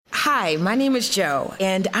Hi, my name is Joe,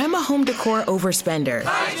 and I'm a home decor overspender.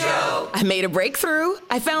 Hi, Joe. I made a breakthrough.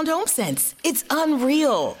 I found HomeSense. It's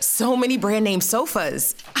unreal. So many brand name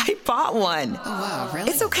sofas. I bought one. Oh, wow, really?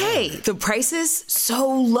 It's okay. The prices, so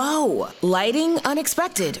low. Lighting,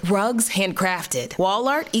 unexpected. Rugs, handcrafted. Wall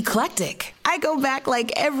art, eclectic. I go back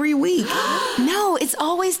like every week. No, it's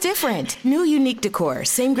always different. New unique decor,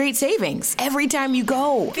 same great savings. Every time you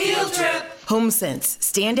go. Field trip. HomeSense.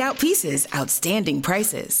 Standout pieces, outstanding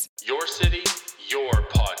prices. Your city, your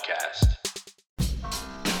podcast.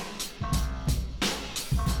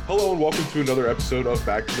 Hello and welcome to another episode of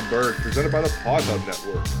Back to the Bird, presented by the Pod Hub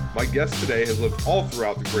Network. My guest today has lived all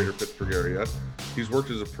throughout the greater Pittsburgh area. He's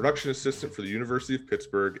worked as a production assistant for the University of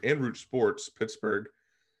Pittsburgh and Root Sports Pittsburgh,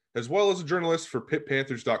 as well as a journalist for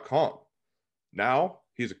PittPanthers.com. Now,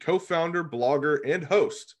 he's a co-founder, blogger, and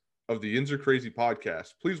host of the Yins Are Crazy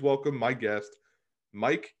podcast. Please welcome my guest,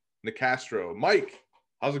 Mike Nicastro. Mike,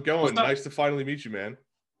 how's it going? Nice to finally meet you, man.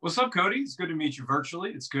 What's up, Cody? It's good to meet you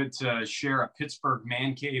virtually. It's good to share a Pittsburgh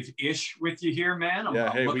man cave-ish with you here, man.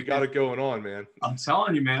 We got it going on, man. I'm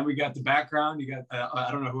telling you, man, we got the background. You got, I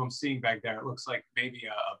don't know who I'm seeing back there. It looks like maybe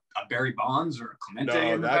a Barry Bonds or a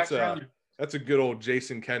Clemente in the background. That's a good old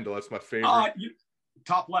Jason Kendall. That's my favorite.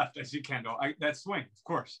 Top left, I see Kendall. That swing, of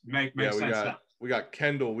course. Makes sense now. We got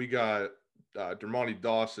Kendall. We got Dermontti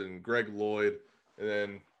Dawson, Greg Lloyd, and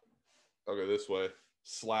then I'll go this way.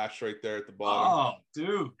 Slash right there at the bottom. Oh,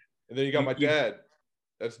 dude. And then you got my dad.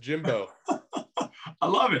 That's Jimbo. I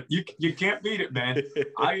love it. You can't beat it, man.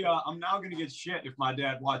 I'm now going to get shit if my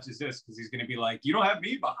dad watches this because he's going to be like, you don't have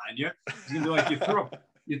me behind you. He's going to be like,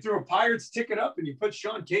 you threw a Pirates ticket up and you put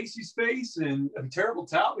Sean Casey's face and a terrible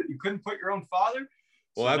towel, but you couldn't put your own father.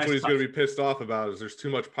 Well, that's what he's going to be pissed off about is there's too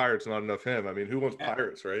much Pirates, not enough him. I mean, who wants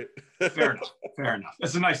Pirates, right? Fair enough.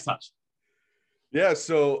 That's a nice touch. Yeah,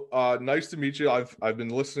 so nice to meet you. I've been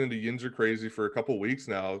listening to Yins Are Crazy for a couple weeks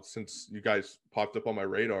now since you guys popped up on my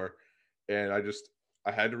radar, and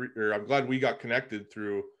I'm glad we got connected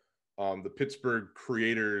through the Pittsburgh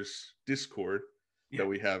Creators Discord that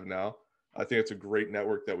we have now. I think it's a great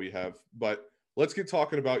network that we have. But let's get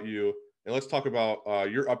talking about you, and let's talk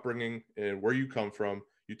about your upbringing and where you come from.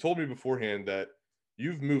 You told me beforehand that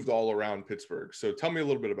you've moved all around Pittsburgh, so tell me a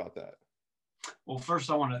little bit about that. Well,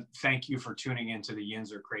 first, I want to thank you for tuning into the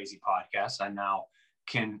Yins Are Crazy podcast. I now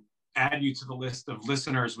can add you to the list of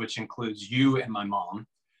listeners, which includes you and my mom.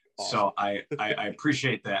 Awesome. So I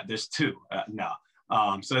appreciate that. There's two.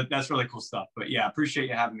 So that's really cool stuff. But yeah, I appreciate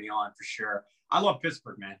you having me on for sure. I love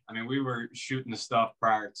Pittsburgh, man. I mean, we were shooting the stuff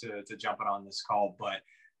prior to jumping on this call, but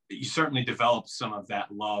you certainly developed some of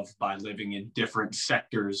that love by living in different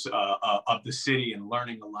sectors of the city and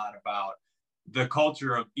learning a lot about the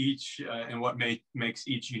culture of each and what makes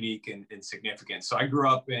each unique and significant. So I grew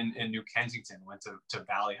up in New Kensington, went to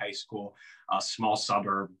Valley High School, a small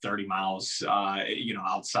suburb, 30 miles,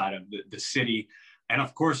 outside of the city. And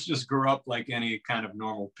of course, just grew up like any kind of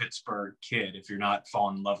normal Pittsburgh kid. If you're not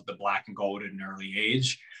falling in love with the black and gold at an early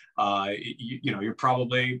age, you're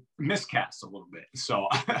probably miscast a little bit. So,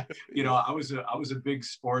 I was a big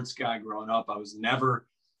sports guy growing up. I was never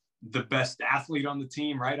the best athlete on the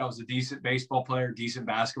team, right? I was a decent baseball player, decent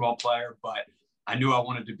basketball player, but I knew I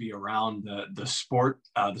wanted to be around the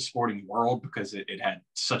sporting world because it had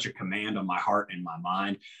such a command on my heart and my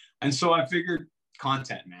mind. And so I figured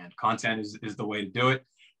content is the way to do it.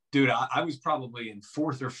 Dude, I was probably in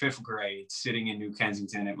 4th or 5th grade sitting in New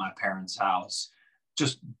Kensington at my parents' house,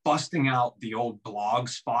 just busting out the old blog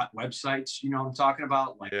spot websites, you know what I'm talking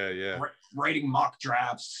about? Like writing mock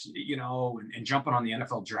drafts, and jumping on the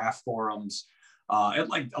NFL draft forums at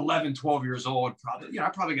like 11, 12 years old. I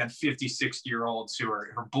probably got 50, 60-year-olds who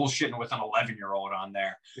are bullshitting with an 11-year-old on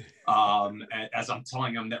there. As I'm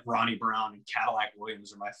telling them that Ronnie Brown and Cadillac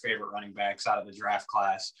Williams are my favorite running backs out of the draft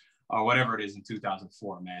class. Or whatever it is in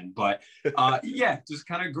 2004, man. But just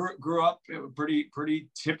kind of grew up pretty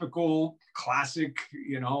typical, classic,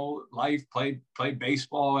 life. Played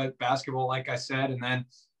baseball, basketball, like I said, and then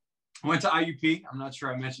went to IUP. I'm not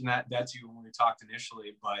sure I mentioned that to you when we talked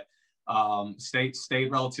initially, but stayed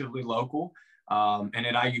relatively local. And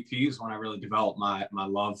at IUP is when I really developed my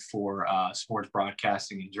love for sports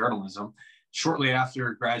broadcasting and journalism. Shortly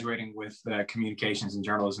after graduating with a communications and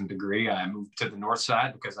journalism degree, I moved to the north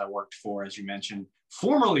side because I worked for, as you mentioned,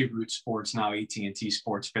 formerly Root Sports, now AT&T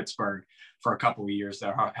Sports Pittsburgh, for a couple of years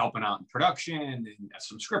there, helping out in production and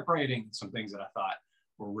some script writing, some things that I thought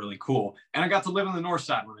were really cool. And I got to live on the north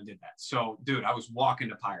side when I did that. So, dude, I was walking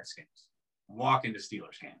to Pirates games, walking to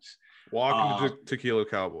Steelers games. Walking to Tequila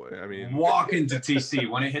Cowboy. I mean, walking to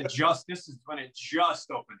TC this is when it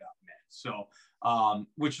just opened up, man. So,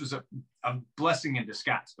 which was a a blessing in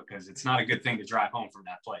disguise, because it's not a good thing to drive home from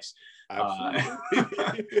that place.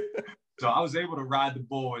 Absolutely. So I was able to ride the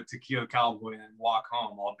bull at Tequila Cowboy and walk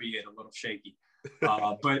home, albeit a little shaky.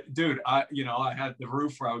 But dude, I had the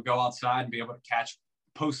roof where I would go outside and be able to catch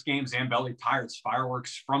post-game Zambelli Pirates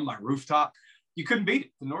fireworks from my rooftop. You couldn't beat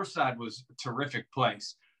it. The North Side was a terrific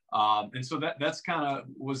place. And so that's kind of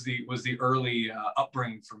was the early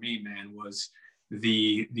upbringing for me, man, was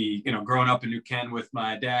the growing up in New Ken with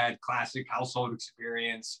my dad, classic household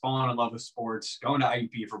experience, falling in love with sports, going to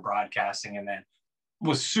IUP for broadcasting, and then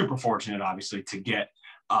was super fortunate, obviously, to get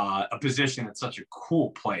a position at such a cool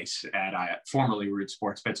place at formerly Root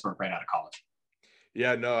Sports Pittsburgh right out of college.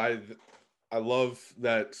 Yeah, no, I love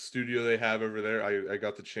that studio they have over there. I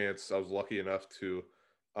got the chance. I was lucky enough to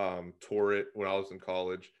tour it when I was in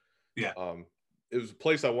college. Yeah. It was a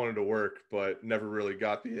place I wanted to work, but never really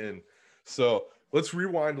got the in. So let's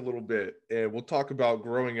rewind a little bit and we'll talk about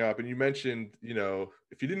growing up. And you mentioned,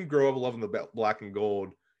 if you didn't grow up loving the black and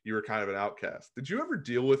gold, you were kind of an outcast. Did you ever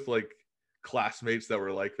deal with like classmates that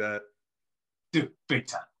were like that? Dude, big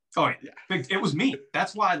time. Oh yeah. It was me.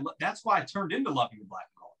 That's why I turned into loving the black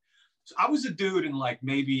and gold. So I was a dude in like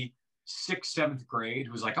maybe 6th, 7th grade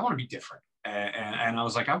who was like, I want to be different. And I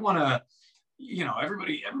was like, I want to,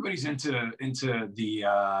 everybody's into the the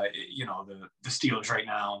Steelers right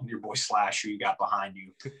now. Your boy Slash, who you got behind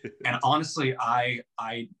you. And honestly, I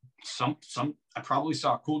probably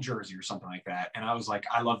saw a cool jersey or something like that, and I was like,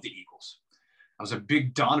 I love the Eagles. I was a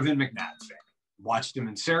big Donovan McNabb fan. Watched him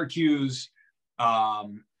in Syracuse,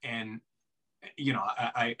 and I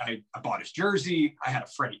bought his jersey. I had a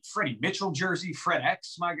Freddie Mitchell jersey, Fred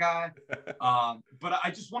X, my guy. But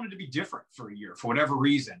I just wanted to be different for a year for whatever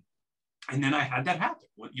reason. And then I had that happen.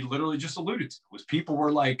 What you literally just alluded to was people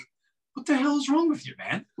were like, what the hell is wrong with you,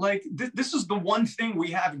 man? Like, this is the one thing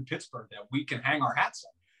we have in Pittsburgh that we can hang our hats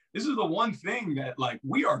on. This is the one thing that, like,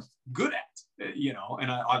 we are good at,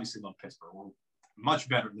 and I obviously love Pittsburgh. We're much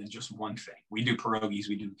better than just one thing. We do pierogies,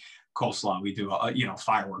 we do coleslaw, we do,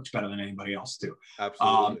 fireworks better than anybody else do.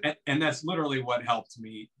 Absolutely. And that's literally what helped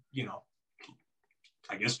me,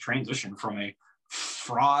 I guess, transition from a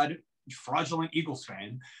fraudulent Eagles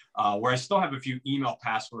fan, where I still have a few email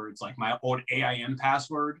passwords. Like my old AIM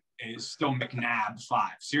password is still McNabb5,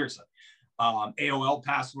 seriously. AOL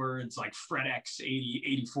passwords like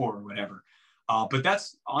FredX8084 or whatever. But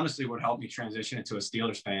that's honestly what helped me transition into a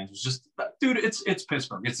Steelers fan. Was just, dude, it's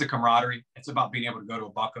Pittsburgh. It's the camaraderie. It's about being able to go to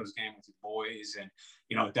a Buccos game with your boys. And,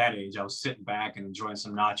 at that age, I was sitting back and enjoying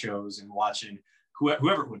some nachos and watching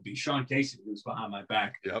whoever it would be, Sean Casey, who's behind my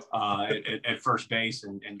back, yep. At first base,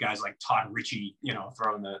 and guys like Todd Ritchie,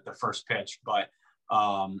 throwing the first pitch. But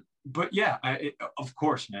yeah, of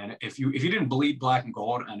course, man, if you didn't bleed black and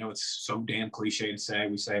gold, I know it's so damn cliche to say,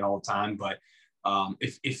 we say it all the time, but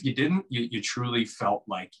if you didn't, you truly felt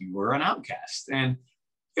like you were an outcast. And,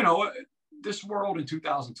 this world in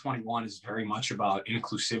 2021 is very much about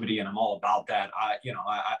inclusivity, and I'm all about that. I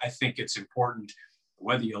think it's important,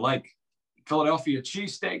 whether you like Philadelphia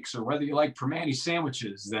cheesesteaks or whether you like Primanti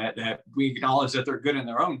sandwiches, that we acknowledge that they're good in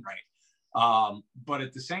their own right. But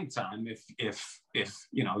at the same time, if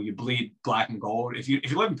you bleed black and gold, if you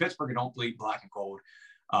live in Pittsburgh and don't bleed black and gold,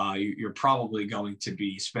 you're probably going to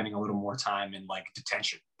be spending a little more time in like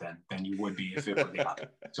detention than you would be if it were the other.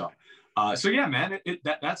 So yeah, man,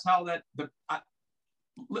 that's how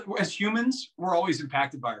as humans, we're always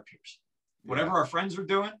impacted by our peers. Whatever our friends are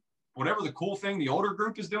doing, whatever the cool thing the older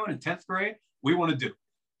group is doing in 10th grade, we want to do.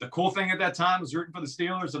 The cool thing at that time was rooting for the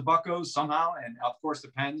Steelers, the Buccos somehow, and of course the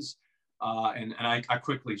Pens. And I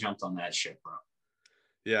quickly jumped on that shit, bro.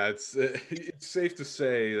 Yeah, it's safe to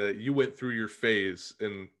say that you went through your phase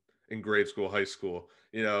in grade school, high school.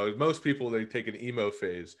 Most people, they take an emo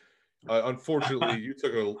phase. Unfortunately, you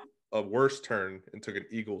took a worse turn and took an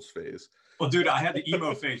Eagles phase. Well, dude, I had the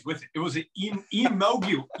emo phase with it. It was an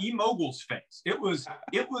e-moguls phase. It was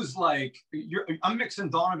like I'm mixing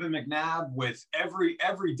Donovan McNabb with every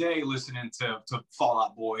day listening to Fall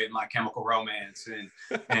Out Boy and My Chemical Romance,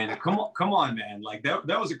 and come on, man, like that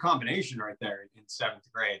was a combination right there in 7th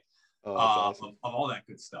grade. Awesome. Of all that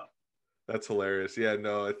good stuff. That's hilarious. Yeah,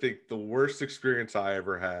 no, I think the worst experience I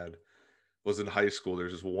ever had was in high school.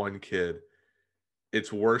 There's this one kid.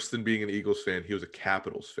 It's worse than being an Eagles fan. He was a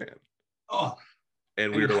Capitals fan. Oh,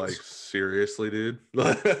 and we were like, seriously, dude?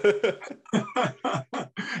 You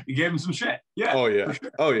gave him some shit. Yeah. Oh yeah.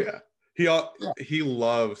 Sure. Oh yeah. He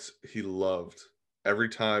loved every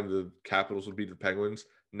time the Capitals would beat the Penguins.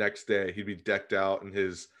 Next day, he'd be decked out in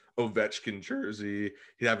his Ovechkin jersey.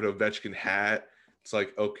 He'd have an Ovechkin hat. It's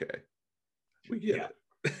like, okay, we get it.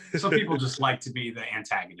 some people just like to be the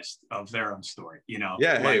antagonist of their own story, Yeah,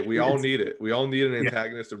 like, hey, we all need it. We all need an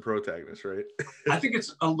antagonist and protagonist, right? I think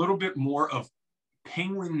it's a little bit more of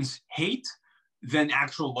Penguins hate than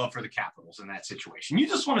actual love for the Capitals in that situation. You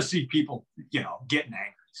just want to see people, getting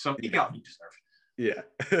angry. So you got what you deserve. Yeah.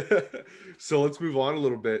 So let's move on a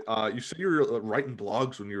little bit. You said you were writing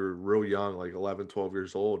blogs when you were real young, like 11, 12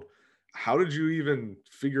 years old. How did you even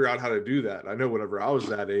figure out how to do that? I know whenever I was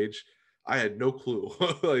that age, I had no clue.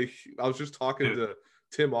 Like I was just talking to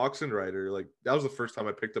Tim Oxenreiter. Like that was the first time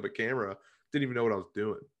I picked up a camera. Didn't even know what I was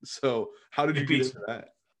doing. So how did you get into that?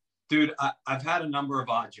 Dude, I've had a number of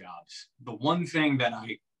odd jobs. The one thing that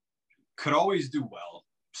I could always do well,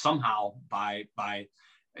 somehow by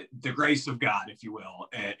the grace of God, if you will,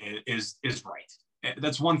 is write.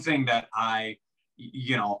 That's one thing that I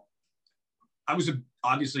was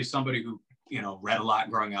obviously somebody who, read a lot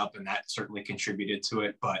growing up, and that certainly contributed to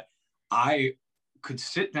it. But I could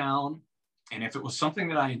sit down, and if it was something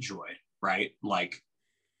that I enjoyed, right, like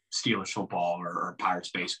Steelers football or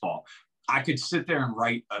Pirates baseball, I could sit there and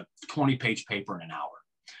write a 20-page paper in an hour,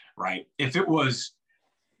 right? If it was,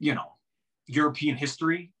 European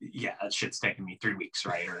history, yeah, that shit's taking me 3 weeks,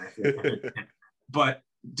 right? But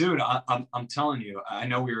dude, I'm telling you, I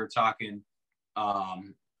know we were talking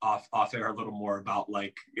off air a little more about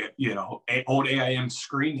like old AIM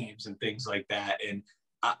screen names and things like that, and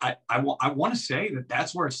I want to say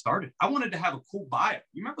that's where it started. I wanted to have a cool bio.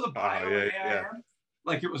 You remember the bio of AIM? Yeah.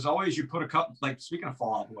 Like it was always you put a couple. Like speaking of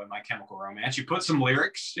Fall Out Boy, My Chemical Romance, you put some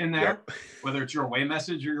lyrics in there, whether it's your away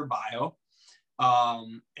message or your bio.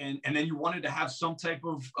 And then you wanted to have some type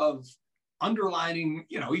of underlining,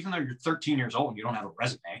 even though you're 13 years old and you don't have a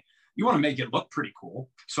resume, you want to make it look pretty cool.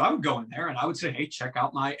 So I would go in there and I would say, hey, check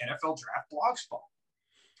out my NFL draft blogspot.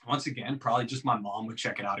 Once again, probably just my mom would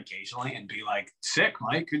check it out occasionally and be like, sick,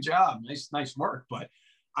 Mike, good job. Nice work. But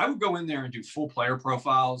I would go in there and do full player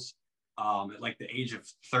profiles at like the age of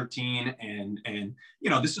 13. And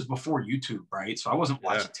this is before YouTube, right? So I wasn't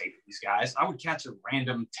watching tape of these guys. I would catch a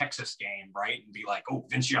random Texas game, right? And be like, oh,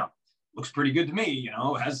 Vince Young looks pretty good to me,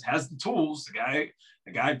 has the tools.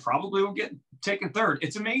 The guy probably will get taken third.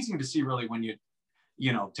 It's amazing to see really when you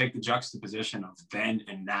take the juxtaposition of then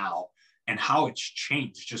and now and how it's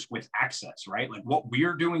changed just with access, right? Like what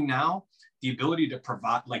we're doing now, the ability to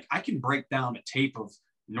provide, like I can break down a tape of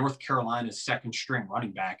North Carolina's second string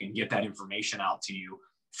running back and get that information out to you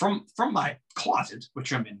from my closet,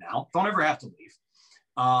 which I'm in now. Don't ever have to leave.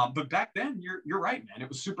 But back then, you're right, man. It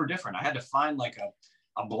was super different. I had to find like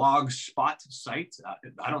a blog spot site.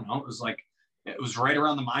 I don't know. It was right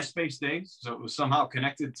around the MySpace days, so it was somehow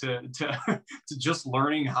connected to to just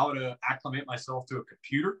learning how to acclimate myself to a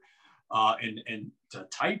computer and to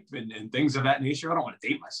type and things of that nature. I don't want to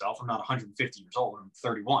date myself. I'm not 150 years old. I'm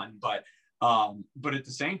 31, but at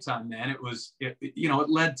the same time, man, it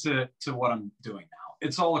led to what I'm doing now.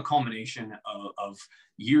 It's all a culmination of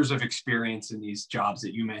years of experience in these jobs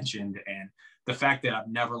that you mentioned, and the fact that I've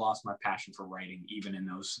never lost my passion for writing, even in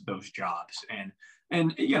those jobs. And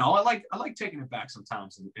I like taking it back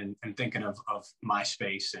sometimes and thinking of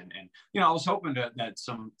MySpace and I was hoping that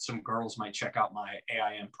some girls might check out my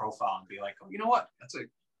AIM profile and be like, oh, you know what? That's a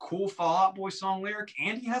cool Fall Out Boy song lyric,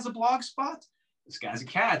 and he has a blog spot. This guy's a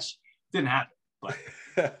catch. Didn't happen,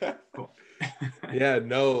 but cool. Yeah,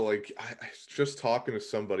 no, like I was just talking to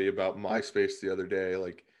somebody about MySpace the other day.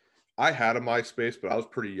 Like I had a MySpace, but I was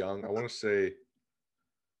pretty young. I want to say,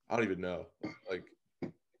 I don't even know. Like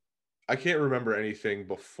I can't remember anything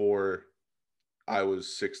before I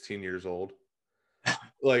was 16 years old.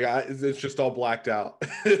 Like it's just all blacked out.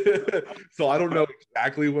 So I don't know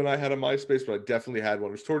exactly when I had a MySpace, but I definitely had one.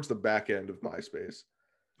 It was towards the back end of MySpace.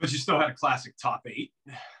 But you still had a classic top 8.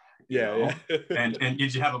 Yeah. And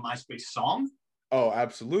did you have a MySpace song? Oh,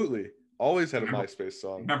 absolutely. Always had a MySpace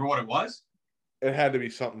song. Remember what it was? It had to be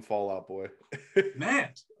something Fall Out Boy. Man,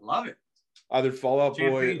 love it. Either Fall Out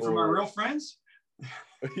Boy or for my real friends.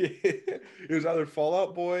 It was either Fall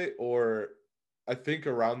Out Boy or I think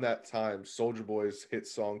around that time Soulja Boy's hit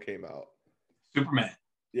song came out. Superman.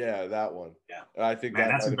 Yeah, that one. Yeah. I think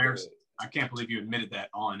that's embarrassing. I can't believe you admitted that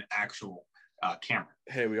on actual camera.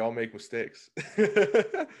 Hey, we all make mistakes.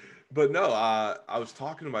 But no, I was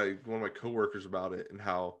talking to one of my coworkers about it and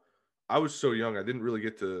how I was so young, I didn't really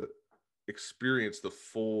get to experience the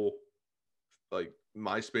full like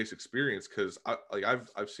MySpace experience because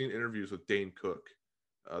I've seen interviews with Dane Cook,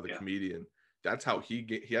 the comedian. That's how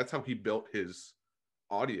that's how he built his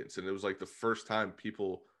audience, and it was like the first time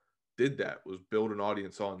people did that was build an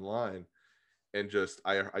audience online. And just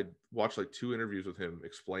I watched like 2 interviews with him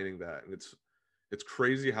explaining that, and it's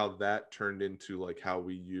crazy how that turned into like how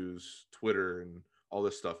we use Twitter and all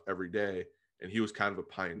this stuff every day, and he was kind of a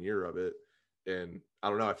pioneer of it. And I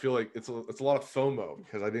don't know, I feel like it's a lot of FOMO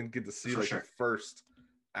because I didn't get to see the first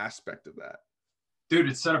aspect of that. Dude,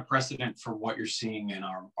 it set a precedent for what you're seeing in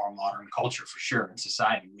our modern culture for sure, in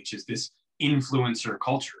society, which is this influencer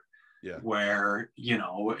culture. Yeah. Where,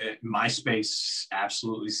 MySpace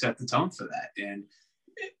absolutely set the tone for that. And,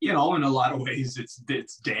 in a lot of ways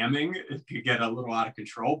it's damning. It could get a little out of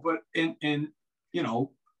control, but in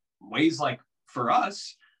ways like for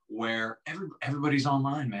us, where everybody's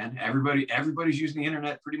online, man, everybody's using the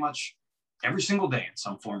internet pretty much every single day in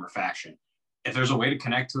some form or fashion. If there's a way to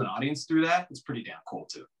connect to an audience through that, it's pretty damn cool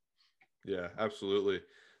too. Yeah, absolutely.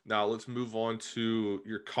 Now let's move on to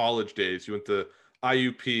your college days. You went to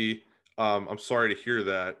IUP. I'm sorry to hear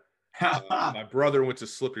that. My brother went to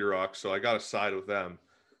Slippery Rock, so I got to side with them.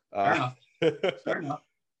 Fair enough.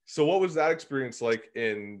 So what was that experience like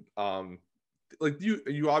in,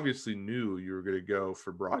 you obviously knew you were going to go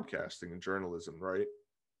for broadcasting and journalism, right?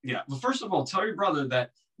 Yeah. Well, first of all, tell your brother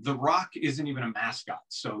that the Rock isn't even a mascot.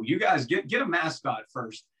 So you guys get a mascot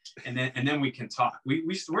first, and then we can talk. We're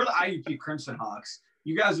the IUP Crimson Hawks.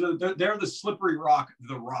 You guys they're the Slippery Rock,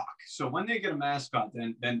 the Rock. So when they get a mascot,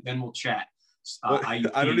 then we'll chat. I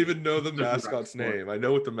don't even know the mascot's name. I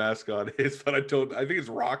know what the mascot is, but I think it's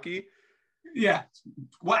Rocky. Yeah,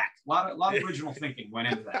 whack. A lot of original thinking went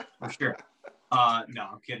into that for sure. No,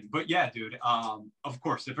 I'm kidding. But yeah, dude, of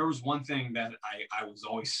course, if there was one thing that I was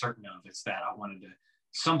always certain of, it's that I wanted to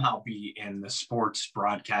somehow be in the sports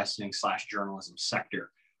broadcasting / journalism sector.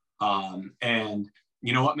 And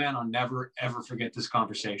you know what, man, I'll never, ever forget this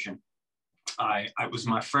conversation. I was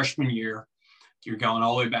my freshman year. You're going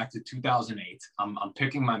all the way back to 2008. I'm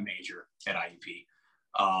picking my major at IUP.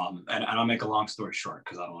 And I'll make a long story short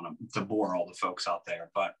because I don't want to bore all the folks out there,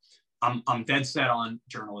 but I'm dead set on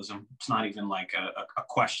journalism. It's not even like a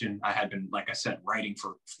question. I had been, like I said, writing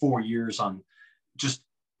for 4 years on just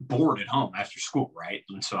bored at home after school, right?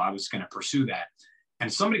 And so I was going to pursue that.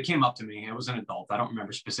 And somebody came up to me. It was an adult. I don't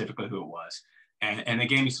remember specifically who it was. And they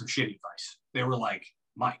gave me some shitty advice. They were like,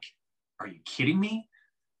 Mike, are you kidding me?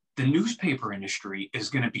 The newspaper industry is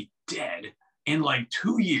going to be dead in like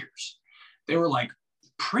 2 years. They were like,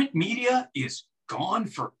 print media is gone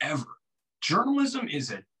forever. Journalism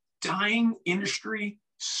is a dying industry.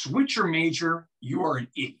 Switch your major. You are an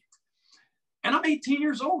idiot. And I'm 18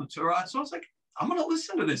 years old. So I was like, I'm going to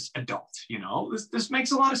listen to this adult. This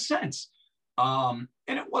makes a lot of sense. And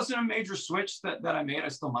it wasn't a major switch that I made. I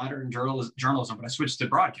still minored in journalism, but I switched to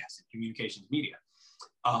broadcasting, communications media.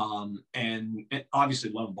 And it,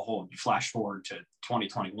 obviously, lo and behold, you flash forward to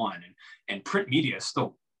 2021 and print media is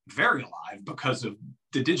still very alive because of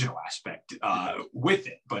the digital aspect with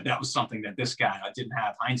it. But that was something that this guy didn't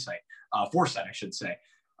have foresight, I should say,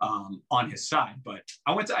 on his side. But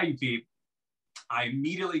I went to IUP. I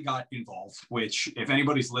immediately got involved, which if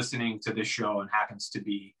anybody's listening to this show and happens to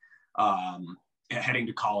be heading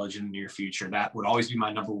to college in the near future, that would always be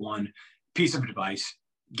my number one piece of advice.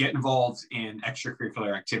 Get involved in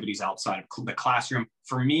extracurricular activities outside of the classroom.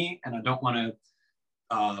 For me, and I don't want to,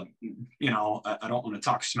 I don't want to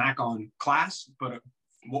talk smack on class, but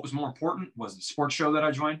what was more important was the sports show that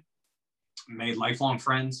I joined, made lifelong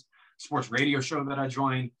friends, sports radio show that I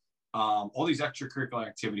joined, all these extracurricular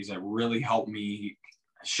activities that really helped me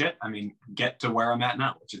get to where I'm at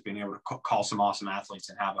now, which is being able to call some awesome athletes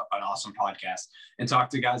and have an awesome podcast and talk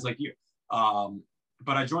to guys like you.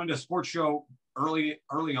 But I joined a sports show early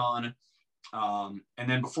on. And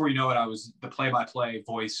then before you know it, I was the play-by-play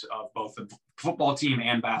voice of both the football team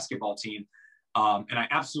and basketball team. And I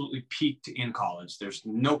absolutely peaked in college. There's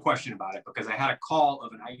no question about it because I had a call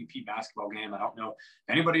of an IUP basketball game. I don't know if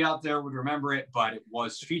anybody out there would remember it, but it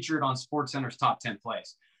was featured on SportsCenter's Top 10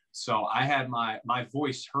 Plays. So I had my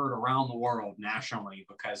voice heard around the world nationally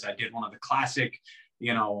because I did one of the classic,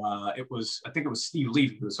 I think it was Steve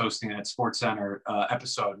Levy who was hosting that SportsCenter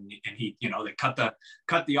episode, and he, they cut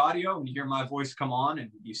the audio and you hear my voice come on and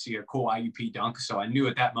you see a cool IUP dunk. So I knew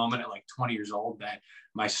at that moment at like 20 years old that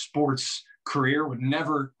my sports career would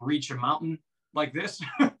never reach a mountain like this.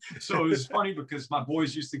 So it was funny because my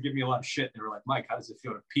boys used to give me a lot of shit. They were like, Mike, how does it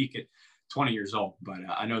feel to peak at 20 years old? But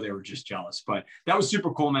I know they were just jealous. But that was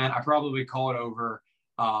super cool, man. I probably called over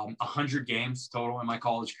 100 games total in my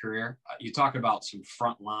college career. You talk about some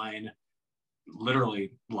frontline,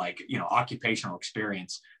 literally occupational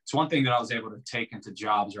experience. It's one thing that I was able to take into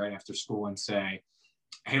jobs right after school and say,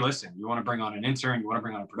 hey, listen, you want to bring on an intern, you want to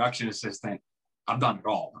bring on a production assistant, I've done it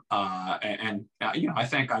all. I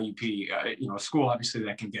thank IUP, a school obviously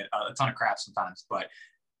that can get a ton of crap sometimes, but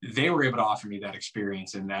they were able to offer me that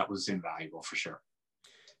experience, and that was invaluable for sure.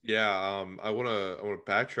 Yeah, I want to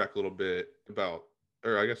backtrack a little bit about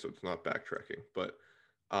or I guess it's not backtracking, but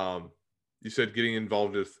you said getting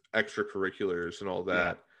involved with extracurriculars and all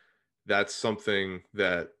that. Yeah. That's something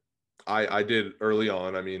that I did early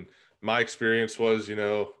on. I mean, my experience was,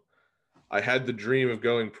 I had the dream of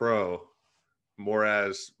going pro, more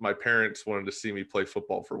as my parents wanted to see me play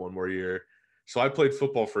football for one more year. So I played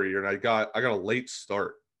football for a year, and I got a late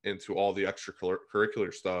start into all the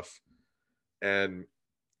extracurricular stuff, and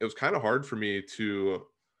it was kind of hard for me to.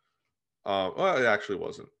 Well, it actually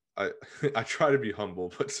wasn't. I I try to be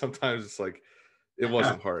humble, but sometimes it's like it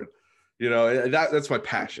wasn't hard. That's my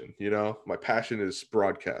passion. My passion is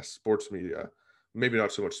broadcast, sports media. Maybe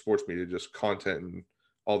not so much sports media, just content and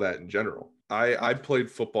all that in general. I played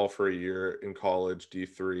football for a year in college,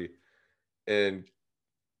 D3, and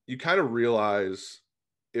you kind of realize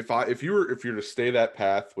if you're to stay that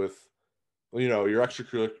path with your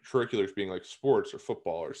extracurriculars being like sports or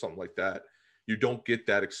football or something like that, you don't get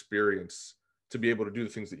that experience to be able to do the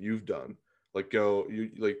things that you've done. Like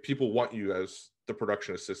people want you as the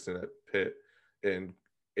production assistant at Pitt and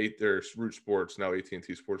there's Root Sports, now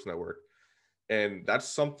AT&T Sports Network. And that's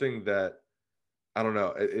something that I don't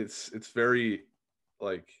know. It's very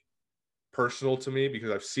like personal to me because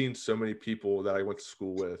I've seen so many people that I went to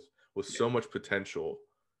school with so much potential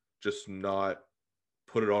just not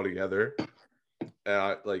put it all together. And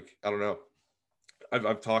I don't know.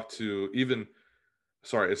 I've talked to even,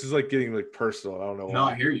 sorry, this is like getting like personal. I don't know why. No,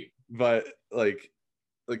 I hear you. But like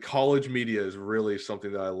college media is really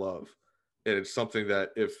something that I love. And it's something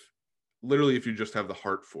that if you just have the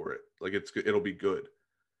heart for it, like it'll be good,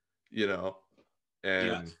 And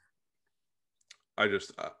Yeah. I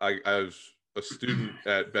was a student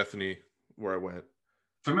at Bethany where I went.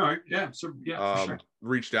 Familiar. Yeah. So yeah, for sure.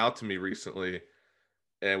 Reached out to me recently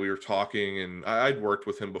and we were talking and I'd worked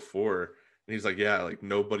with him before and he's like, yeah, like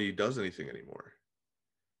nobody does anything anymore.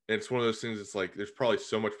 And it's one of those things. It's like, there's probably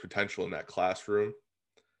so much potential in that classroom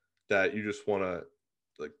that you just want to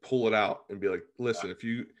like pull it out and be like, listen, if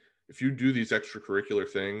you do these extracurricular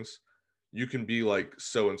things, you can be like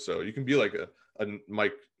so-and-so, you can be like a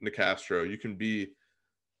Mike Nicastro, you can be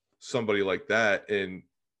somebody like that and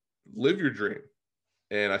live your dream.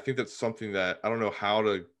 And I think that's something that I don't know how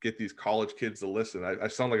to get these college kids to listen. I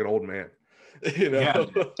sound like an old man, Yeah,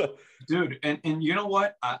 dude. And you know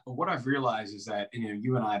what? What I've realized is that,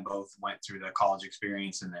 you and I both went through the college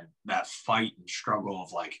experience and then that fight and struggle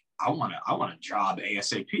of like, I want a job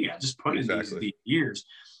ASAP. I just put in these years.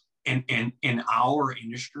 And in our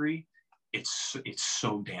industry, it's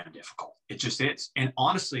so damn difficult. It just is. And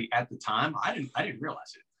honestly, at the time, I didn't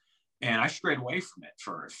realize it. And I strayed away from it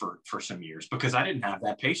for some years because I didn't have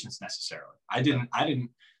that patience necessarily. I didn't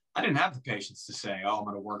have the patience to say, oh, I'm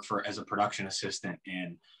going to work as a production assistant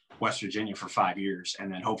in West Virginia for 5 years.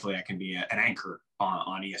 And then hopefully I can be an anchor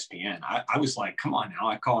on ESPN. I was like, come on now.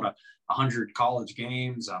 I called 100 college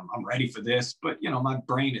games. I'm ready for this. But, my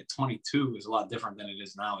brain at 22 is a lot different than it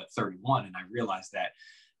is now at 31. And I realized that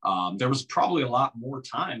there was probably a lot more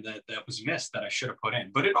time that was missed that I should have put in.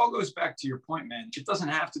 But it all goes back to your point, man. It doesn't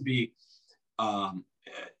have to be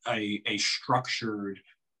a structured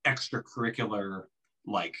extracurricular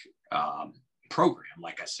program.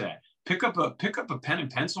 Like I said, pick up a pen and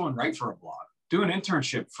pencil and write for a blog. Do an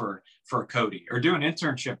internship for Cody, or do an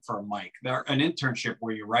internship for Mike. An internship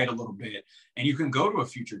where you write a little bit and you can go to a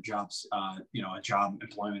future jobs, a job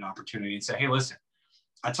employment opportunity and say, hey, listen,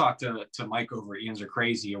 I talked to Mike over at Yins Are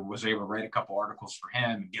Crazy and was able to write a couple articles for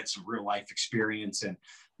him and get some real life experience. And,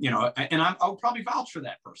 I'll probably vouch for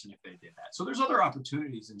that person if they did that. So there's other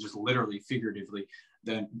opportunities than just literally figuratively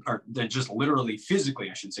than just literally physically,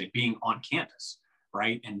 I should say, being on campus,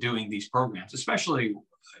 right? And doing these programs, especially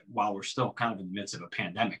while we're still kind of in the midst of a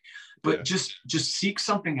pandemic, but just seek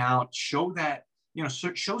something out, show that,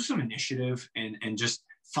 show some initiative and just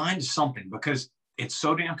find something, because it's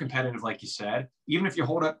so damn competitive. Like you said, even if you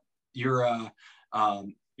hold up your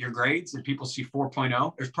grades and people see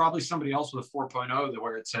 4.0, there's probably somebody else with a 4.0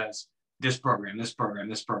 where it says this program, this program,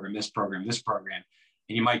 this program, this program, this program,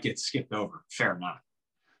 and you might get skipped over. Fair enough.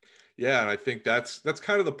 Yeah. And I think that's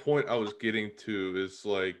kind of the point I was getting to is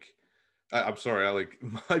like, I'm sorry,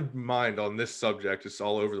 my mind on this subject is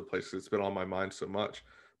all over the place. It's been on my mind so much,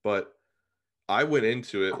 but I went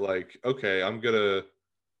into it like, okay, I'm going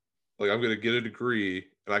to get a degree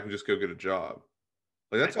and I can just go get a job.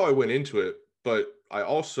 Like that's how I went into it. But I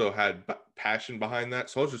also had passion behind that.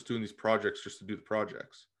 So I was just doing these projects just to do the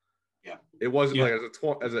projects. Yeah. It wasn't like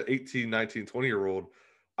as an 18, 19, 20-year-old,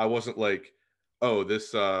 I wasn't like, oh,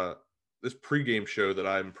 this pregame show that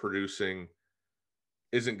I'm producing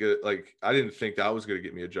isn't good. Like I didn't think that was going to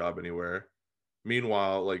get me a job anywhere.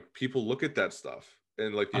 Meanwhile, like people look at that stuff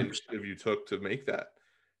and like the 100%. initiative you took to make that.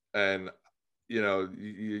 And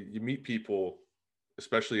you meet people,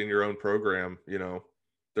 especially in your own program,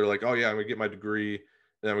 they're like, oh yeah, I'm gonna get my degree,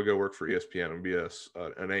 then I'm gonna go work for ESPN and be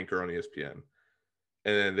an anchor on ESPN,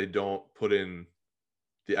 and then they don't put in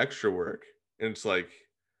the extra work. And it's like,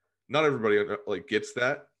 not everybody like gets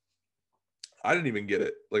that. I didn't even get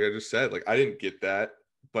it. Like I just said, like I didn't get that,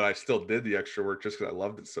 but I still did the extra work just because I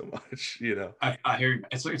loved it so much. I hear you.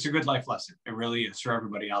 It's a good life lesson. It really is for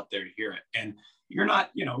everybody out there to hear it. And you're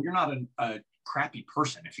not a crappy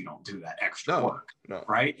person if you don't do that extra work. No.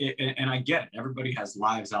 Right. And I get it. Everybody has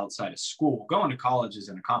lives outside of school. Going to college is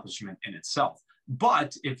an accomplishment in itself.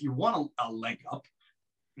 But if you want a leg up,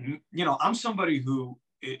 I'm somebody who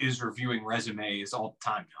is reviewing resumes all the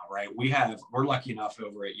time now, right? We're lucky enough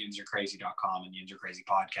over at yinzercrazy.com and Yinzer Crazy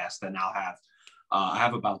Podcast that now I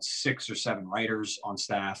have about 6 or 7 writers on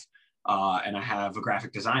staff, and I have a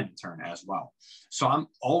graphic design intern as well. So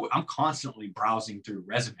I'm constantly browsing through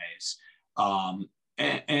resumes,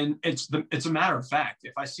 and it's a matter of fact.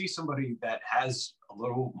 If I see somebody that has a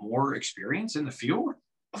little more experience in the field,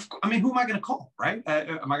 who am I going to call, right?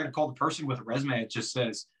 Am I going to call the person with a resume that just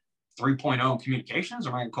says 3.0 in communications,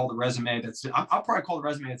 or am I going to call the resume I'll probably call the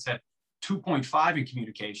resume that said 2.5 in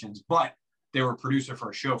communications, but they were a producer for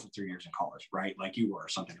a show for 3 years in college, right? Like you were, or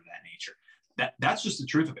something of that nature. That's just the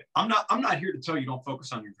truth of it. I'm not here to tell you don't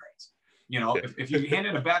focus on your grades. If you hand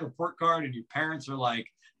in a bad report card and your parents are like,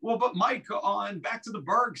 well, but Mike on Back to the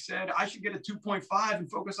Berg said I should get a 2.5 and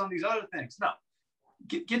focus on these other things. No,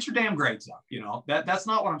 get your damn grades up. That's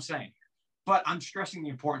not what I'm saying. But I'm stressing the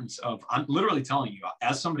importance I'm literally telling you,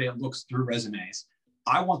 as somebody that looks through resumes,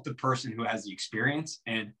 I want the person who has the experience,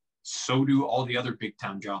 and so do all the other big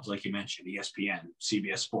time jobs, like you mentioned, ESPN,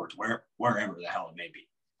 CBS Sports, wherever the hell it may be.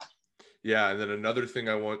 Yeah. And then another thing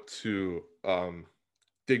I want to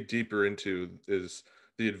dig deeper into is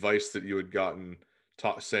the advice that you had gotten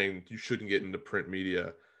saying you shouldn't get into print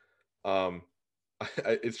media.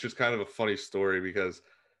 It's just kind of a funny story because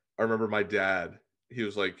I remember my dad, he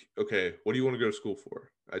was like, okay, what do you want to go to school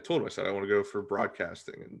for? I told him, I said, I want to go for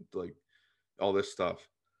broadcasting and like all this stuff.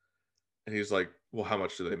 And he's like, well, how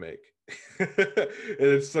much do they make? And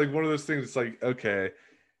it's like one of those things. It's like, okay,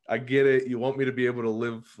 I get it. You want me to be able to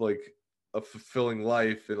live like a fulfilling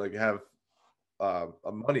life and like have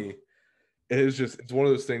a money. It's one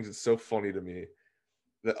of those things. It's so funny to me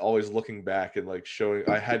that always looking back and like showing,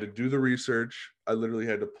 I had to do the research. I literally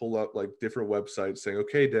had to pull up like different websites saying,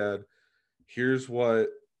 okay, Dad, here's what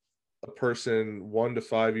a person 1 to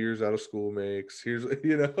 5 years out of school makes. Here's,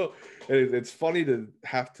 and it's funny to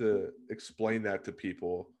have to explain that to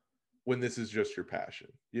people when this is just your passion.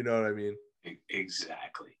 You know what I mean?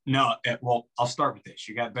 Exactly. No, well, I'll start with this.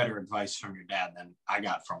 You got better advice from your dad than I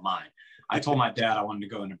got from mine. I told my dad I wanted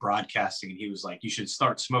to go into broadcasting, and he was like, you should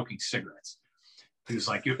start smoking cigarettes. He was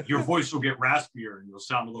like, your voice will get raspier and you'll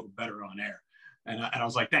sound a little better on air. And I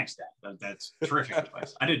was like, thanks, Dad. That's terrific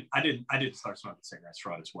advice. I didn't start smoking cigarettes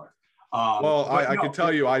for what it's worth. I can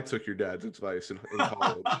tell you, I took your dad's advice in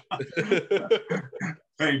college.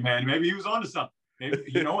 Hey, man, maybe he was onto something. Maybe,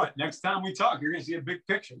 you know what? Next time we talk, you're gonna see a big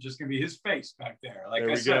picture. It's just gonna be his face back there. Like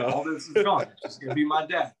I said, all this is gone. It's just gonna be my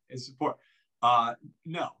dad, his support.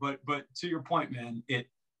 No, but to your point, man,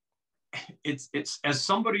 it's as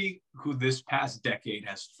somebody who this past decade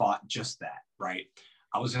has fought just that, right?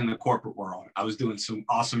 I was in the corporate world. I was doing some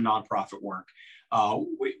awesome nonprofit work.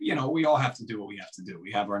 We all have to do what we have to do.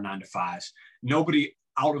 We have our 9 to 5s. Nobody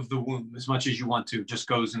out of the womb, as much as you want to, just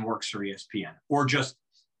goes and works for ESPN or just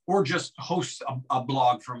hosts a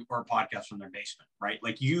blog or a podcast from their basement, right?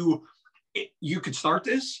 Like you could start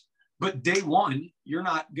this, but day one, you're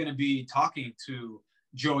not going to be talking to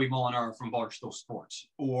Joey Molinaro from Barstool Sports,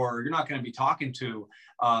 or you're not going to be talking to,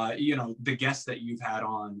 the guests that you've had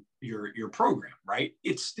on your program, right?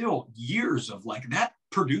 It's still years of like that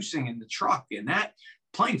producing in the truck and that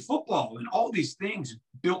playing football and all these things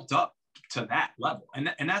built up to that level.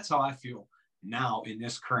 And that's how I feel now in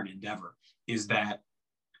this current endeavor is that,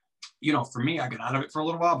 for me, I got out of it for a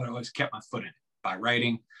little while, but I always kept my foot in it by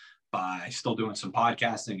writing, by still doing some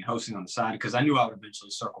podcasting and hosting on the side, because I knew I would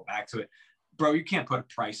eventually circle back to it. Bro, you can't put a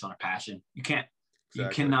price on a passion. You can't. Exactly. You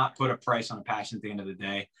cannot put a price on a passion at the end of the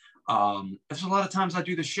day. There's a lot of times I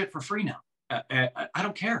do this shit for free now. I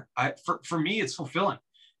don't care. For me, it's fulfilling.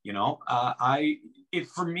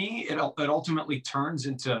 For me, it ultimately turns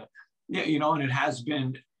into, and it has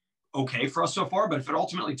been okay for us so far. But if it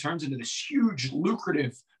ultimately turns into this huge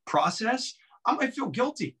lucrative process, I might feel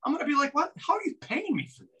guilty. I'm going to be like, what? How are you paying me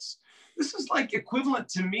for this? This is like equivalent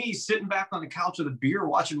to me sitting back on the couch with a beer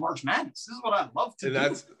watching March Madness. This is what I love to do.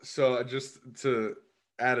 That's so just to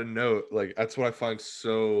add a note, like that's what I find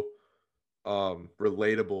so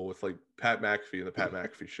relatable with like Pat McAfee and the Pat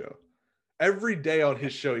McAfee show. Every day on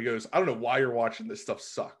his show, he goes, I don't know why you're watching this stuff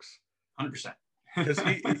sucks. 100%.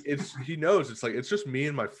 Because he knows it's like it's just me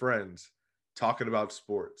and my friends talking about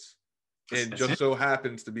sports. And just so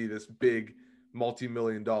happens to be this big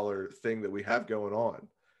multi-million-dollar thing that we have going on.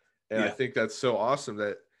 And I think that's so awesome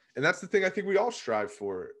and that's the thing I think we all strive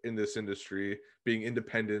for in this industry, being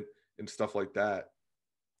independent and stuff like that.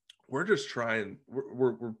 We're just trying,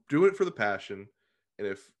 we're doing it for the passion. And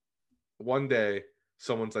if one day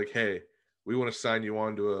someone's like, hey, we want to sign you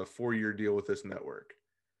on to a 4-year deal with this network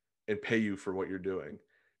and pay you for what you're doing,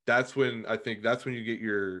 that's when you get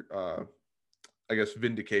your, I guess,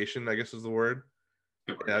 vindication, I guess is the word.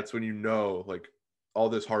 And that's when you know, like, all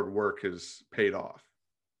this hard work has paid off.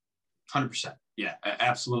 100%. Yeah,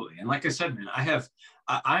 absolutely. And like I said, man,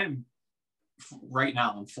 I'm right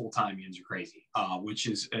now I'm full-time Yinzer Crazy, which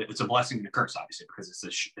is, it's a blessing and a curse, obviously, because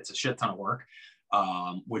it's a shit ton of work.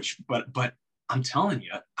 But I'm telling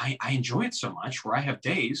you, I enjoy it so much where I have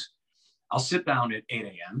days I'll sit down at 8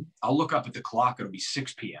 a.m. I'll look up at the clock. It'll be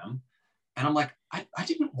 6 p.m. And I'm like, I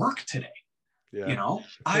didn't work today. Yeah. You know,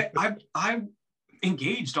 I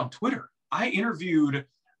engaged on Twitter. I interviewed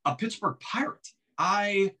a Pittsburgh Pirate.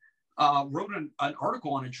 I wrote an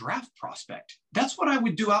article on a draft prospect. That's what I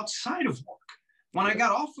would do outside of work. When I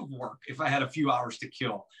got off of work, if I had a few hours to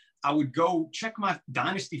kill, I would go check my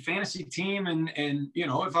Dynasty fantasy team. And you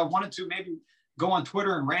know, if I wanted to, maybe go on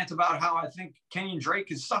Twitter and rant about how I think Kenyon Drake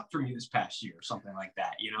has sucked for me this past year or something like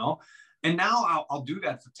that, you know? And now I'll do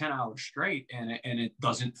that for 10 hours straight, and it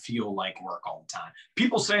doesn't feel like work all the time.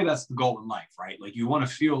 People say that's the goal in life, right? Like, you want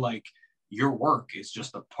to feel like your work is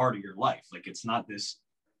just a part of your life. Like, it's not this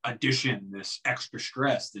addition, this extra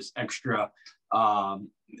stress, this extra,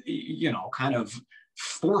 you know, kind of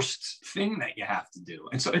forced thing that you have to do.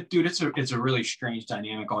 And so, dude, it's a really strange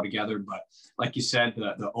dynamic altogether. But like you said,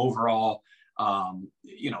 the overall,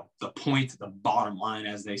 you know, the bottom line,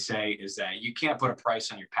 as they say, is that you can't put a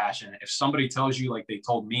price on your passion. If somebody tells you, like they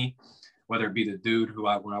told me, whether it be the dude who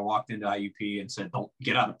when I walked into IUP and said, don't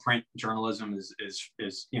get out of print journalism is,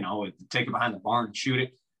 you know, take it behind the barn and shoot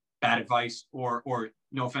it, bad advice, or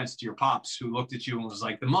no offense to your pops who looked at you and was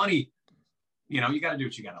like, the money, you know, you got to do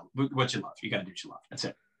what you love. You got to do what you love. That's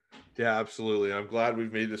it. Yeah, absolutely. I'm glad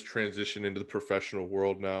we've made this transition into the professional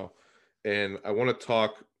world now. And I want to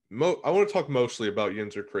talk mostly about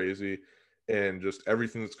Yinzer Crazy and just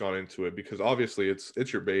everything that's gone into it, because obviously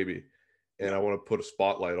it's your baby and I want to put a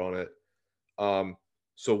spotlight on it.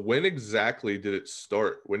 So when exactly did it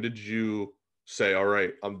start? When did you say, all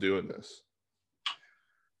right, I'm doing this?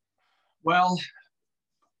 Well,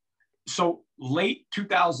 so late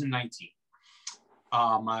 2019,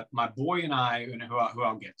 my boy and I, and who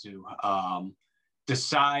I'll get to,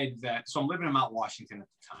 decide that, so I'm living in Mount Washington at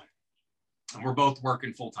the time. And we're both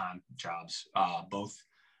working full-time jobs. I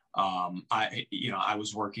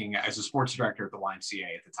was working as a sports director at the YMCA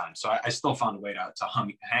at the time. So I still found a way to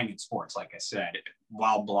hang in sports, like I said,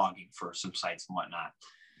 while blogging for some sites and whatnot.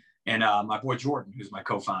 And my boy Jordan, who's my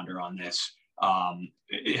co-founder on this,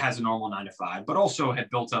 it has a normal 9-to-5, but also had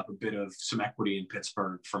built up a bit of some equity in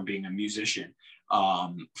Pittsburgh from being a musician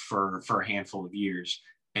for a handful of years,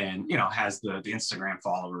 and, you know, has the Instagram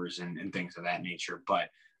followers and things of that nature. But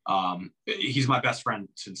he's my best friend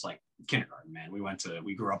since like kindergarten, man.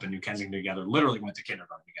 We grew up in New Kensington together, literally went to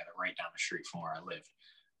kindergarten together right down the street from where I lived.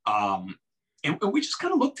 And we just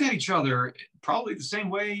kind of looked at each other probably the same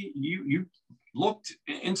way you looked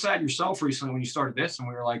inside yourself recently when you started this. And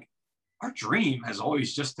we were like, our dream has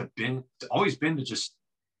always been to just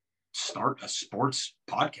start a sports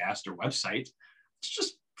podcast or website. Let's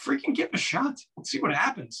just freaking give it a shot. Let's see what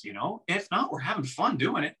happens, you know? If not, we're having fun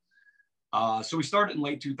doing it. So we started in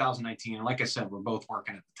late 2019, and like I said, we're both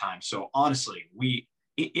working at the time. So honestly,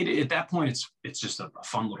 at that point, it's just a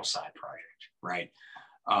fun little side project, right?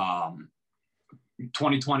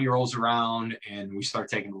 2020 rolls around, and we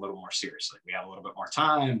start taking it a little more seriously. We have a little bit more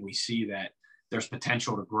time. We see that there's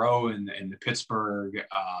potential to grow in the Pittsburgh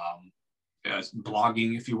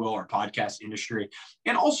blogging, if you will, or podcast industry.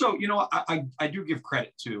 And also, you know, I do give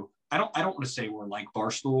credit to. I don't want to say we're like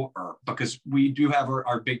Barstool, or because we do have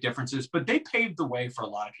our big differences, but they paved the way for a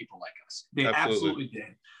lot of people like us. They absolutely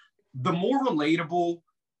did. The more relatable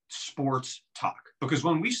sports talk, because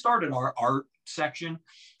when we started our art section,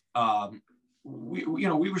 we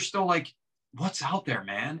were still like, what's out there,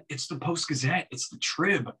 man? It's the Post-Gazette, it's the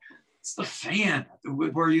Trib, it's the Fan,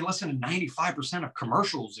 where you listen to 95% of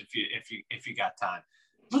commercials if you got time.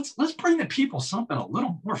 Let's bring the people something a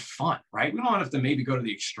little more fun, right? We don't have to maybe go to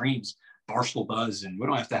the extremes Barstool does, and we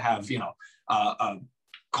don't have to have, you know, a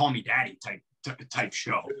call me daddy type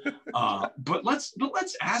show. But let's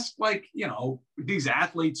ask, like, you know, these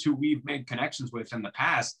athletes who we've made connections with in the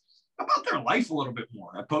past about their life a little bit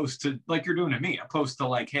more, opposed to like you're doing to me, opposed to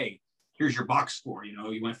like, hey, here's your box score. You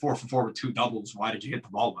know, you went 4 for 4 with 2 doubles. Why did you hit the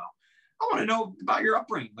ball well? I want to know about your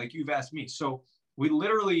upbringing, like you've asked me. So we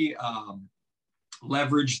literally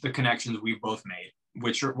leverage the connections we've both made,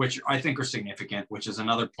 which I think are significant, which is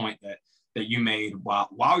another point that you made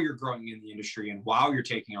while you're growing in the industry and while you're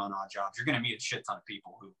taking on odd jobs. You're going to meet a shit ton of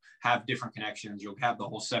people who have different connections. You'll have the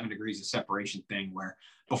whole 7 degrees of separation thing where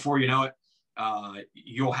before you know it,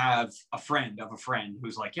 you'll have a friend of a friend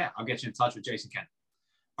who's like, yeah, I'll get you in touch with Jason Kendall.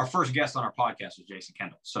 Our first guest on our podcast was Jason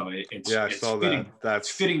Kendall. So it's fitting. That's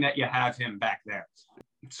fitting that you have him back there.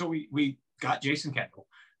 So we got Jason Kendall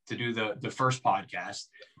to do the first podcast,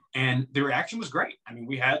 and the reaction was great. I mean,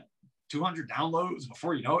 we had 200 downloads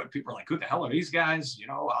before you know it. People are like, who the hell are these guys? You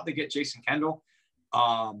know, how'd they get Jason Kendall?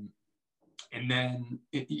 And then,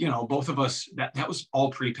 you know, both of us, that was all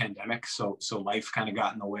pre-pandemic. So life kind of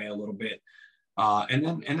got in the way a little bit.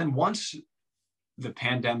 And then once the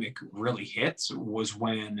pandemic really hit was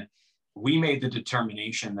when we made the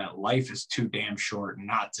determination that life is too damn short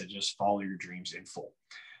not to just follow your dreams in full.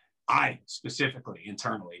 I specifically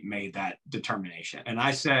internally made that determination. And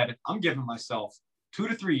I said, I'm giving myself 2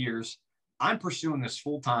 to 3 years. I'm pursuing this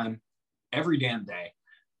full time every damn day.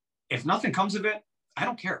 If nothing comes of it, I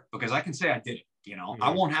don't care, because I can say I did it. You know,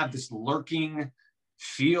 I won't have this lurking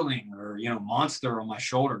feeling or, you know, monster on my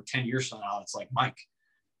shoulder 10 years from now. It's like, Mike,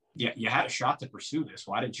 yeah, you had a shot to pursue this.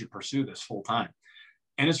 Why didn't you pursue this full time?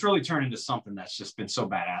 And it's really turned into something that's just been so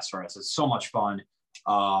badass for us. It's so much fun.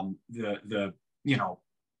 The you know,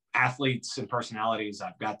 athletes and personalities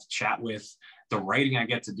I've got to chat with, the writing I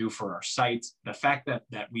get to do for our site, the fact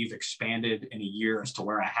that we've expanded in a year as to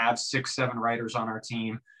where I have 6-7 writers on our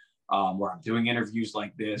team, where I'm doing interviews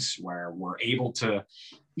like this, where we're able to,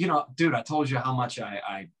 you know, dude, I told you how much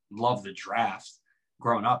I love the draft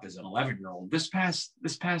growing up as an 11-year-old. This past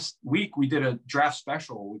week, we did a draft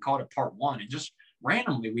special. We called it Part 1. And just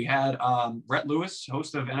randomly, we had Brett Lewis,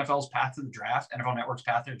 host of NFL's Path to the Draft, NFL Network's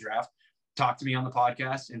Path to the Draft, talk to me on the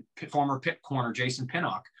podcast, and former Pitt corner Jason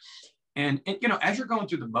Pinnock. And, you know, as you're going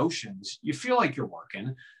through the motions, you feel like you're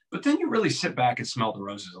working, but then you really sit back and smell the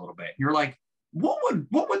roses a little bit. You're like, what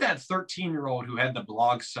would that 13-year-old who had the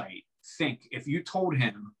blog site think if you told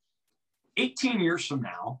him 18 years from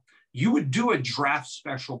now, you would do a draft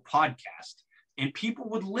special podcast and people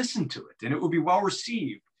would listen to it and it would be well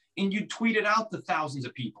received and you'd tweet it out to thousands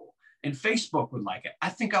of people and Facebook would like it? I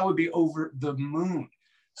think I would be over the moon.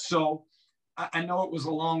 So I know it was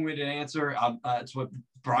a long-winded answer. It's what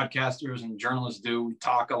broadcasters and journalists do. We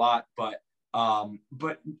talk a lot, but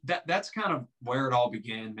that's kind of where it all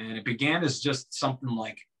began, man. It began as just something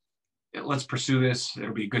like, let's pursue this.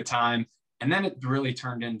 It'll be a good time. And then it really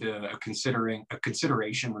turned into a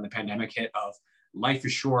consideration when the pandemic hit of life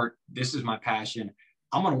is short. This is my passion.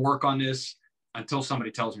 I'm going to work on this until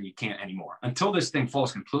somebody tells me you can't anymore, until this thing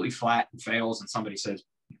falls completely flat and fails. And somebody says,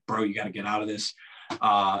 bro, you got to get out of this.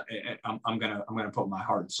 I'm gonna put my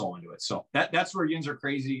heart and soul into it. So that's where Yins Are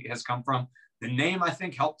Crazy has come from. The name, I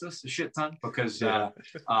think, helped us a shit ton because you know,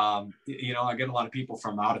 I get a lot of people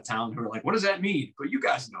from out of town who are like, what does that mean? But you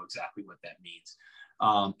guys know exactly what that means.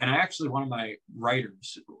 And I actually, one of my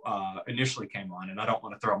writers initially came on, and I don't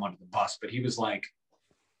want to throw him under the bus, but he was like,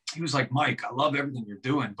 Mike, I love everything you're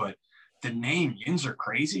doing, but the name Yins Are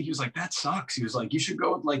Crazy, he was like, that sucks. He was like, you should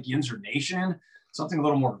go with like Yins Are Nation, something a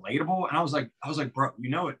little more relatable. And I was like, bro, you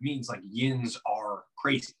know, it means like Yins are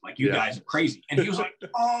crazy. Like you guys are crazy. And he was like,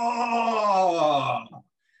 oh,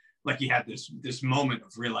 like he had this moment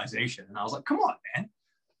of realization. And I was like, come on, man.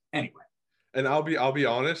 Anyway. And I'll be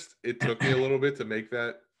honest, it took me a little bit to make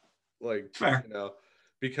that, like, fair. You know,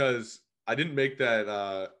 because I didn't make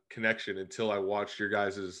that connection until I watched your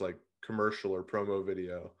guys' like commercial or promo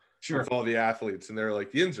video with all the athletes. And they're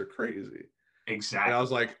like, Yins are crazy. Exactly. And I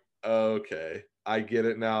was like, okay, I get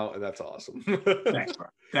it now, and that's awesome. Thanks, bro.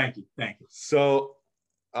 Thank you. So,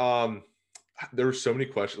 there were so many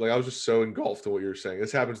questions. Like I was just so engulfed in what you were saying.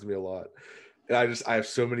 This happens to me a lot, and I have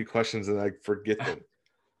so many questions and I forget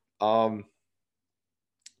them.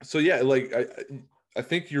 So yeah, like I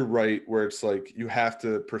think you're right where it's like you have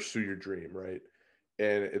to pursue your dream, right?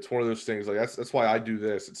 And it's one of those things like that's why I do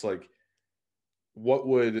this. It's like, what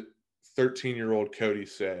would 13-year-old Cody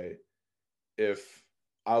say if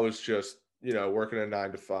I was just, you know, working a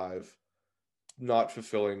 9-to-5, not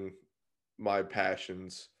fulfilling my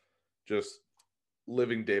passions, just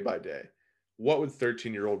living day by day? What would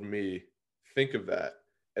 13-year-old me think of that?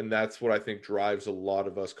 And that's what I think drives a lot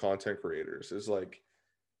of us content creators is like,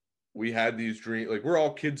 we had these dreams. Like, we're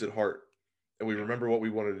all kids at heart, and we remember what we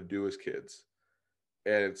wanted to do as kids.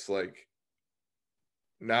 And it's like,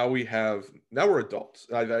 now we're adults.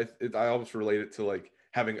 I almost relate it to like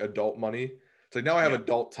having adult money. It's like, now I have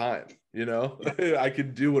adult time, you know. I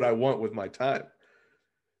can do what I want with my time.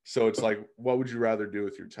 So it's like, what would you rather do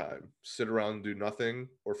with your time? Sit around and do nothing,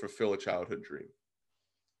 or fulfill a childhood dream?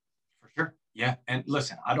 For sure. Yeah. And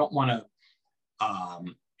listen, I don't want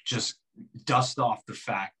to just dust off the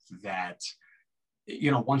fact that,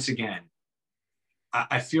 once again,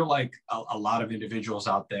 I feel like a lot of individuals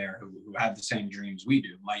out there who have the same dreams we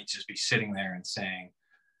do might just be sitting there and saying,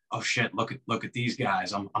 oh shit, look at these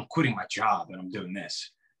guys. I'm quitting my job and I'm doing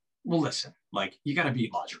this. Well, listen, like, you got to be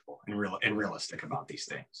logical and realistic about these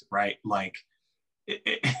things, right? Like,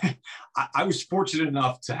 I was fortunate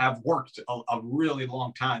enough to have worked a really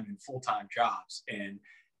long time in full-time jobs, and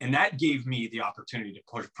that gave me the opportunity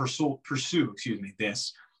to pursue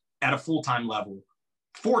this at a full-time level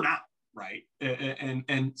for now, right?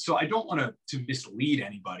 And so I don't want to mislead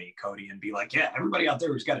anybody, Cody, and be like, yeah, everybody out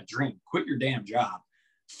there who's got a dream, quit your damn job.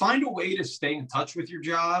 Find a way to stay in touch with your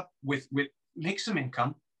job, with make some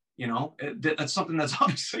income. That's something that's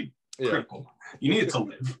obviously critical. You need it to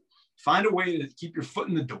live. Find a way to keep your foot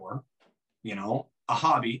in the door. A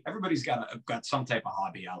hobby. Everybody's got some type of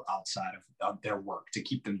hobby outside of their work to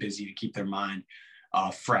keep them busy, to keep their mind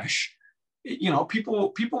fresh.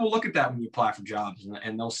 People will look at that when you apply for jobs,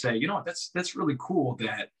 and they'll say, that's really cool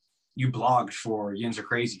that you blogged for Yins Are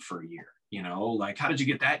Crazy for a year. Like, how did you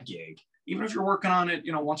get that gig? Even if you're working on it,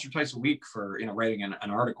 once or twice a week for, writing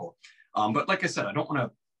an article. But like I said, I don't want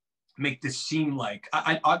to make this seem like,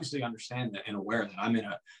 I obviously understand that and aware that I'm in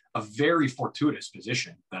a very fortuitous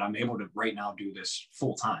position that I'm able to right now do this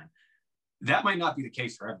full time. That might not be the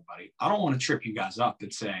case for everybody. I don't want to trip you guys up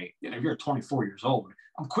and say, if you're 24 years old,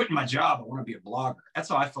 I'm quitting my job, I want to be a blogger. That's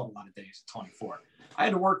how I felt a lot of days at 24. I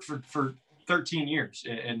had to work for 13 years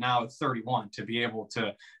and now at 31 to be able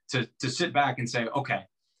to sit back and say, okay,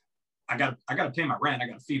 I got to pay my rent. I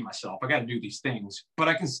got to feed myself. I got to do these things, but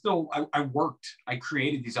I can still, I worked, I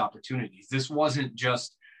created these opportunities. This wasn't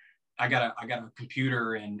just, I got a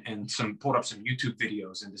computer and pulled up some YouTube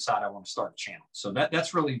videos and decide I want to start a channel. So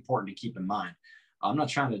that's really important to keep in mind. I'm not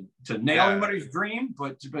trying to nail anybody's dream,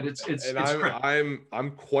 but it's critical.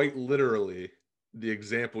 I'm quite literally the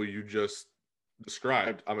example you just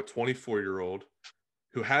described. I'm a 24-year-old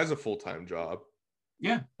who has a full-time job.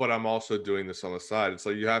 Yeah. But I'm also doing this on the side. It's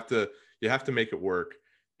like, you have to make it work.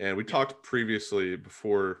 And we talked previously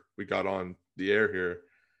before we got on the air here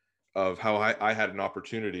of how I had an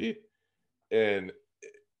opportunity, and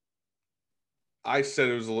I said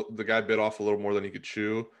the guy bit off a little more than he could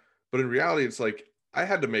chew. But in reality, it's like, I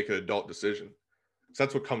had to make an adult decision. So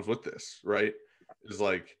that's what comes with this, right? Is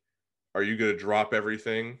like, are you going to drop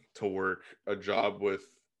everything to work a job with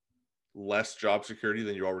less job security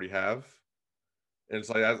than you already have? And it's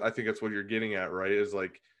like, I think that's what you're getting at, right? Is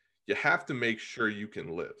like, you have to make sure you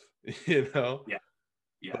can live,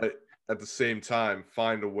 Yeah. But at the same time,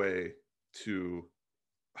 find a way to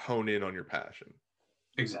hone in on your passion.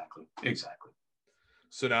 Exactly.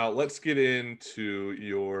 So now let's get into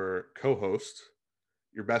your co-host,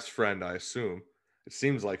 your best friend, I assume. It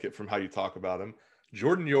seems like it from how you talk about him.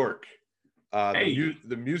 Jordan York,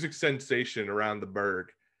 the music sensation around the Berg.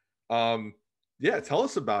 Tell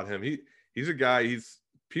us about him. He's a guy,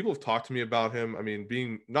 people have talked to me about him. I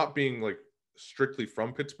mean, not being like strictly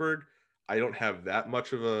from Pittsburgh, I don't have that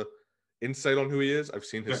much of a insight on who he is. I've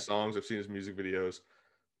seen his songs, I've seen his music videos,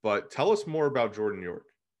 but tell us more about Jordan York.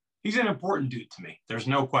 He's an important dude to me. There's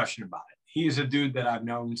no question about it. He is a dude that I've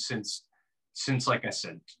known since like I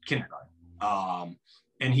said, kindergarten.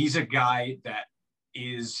 And he's a guy that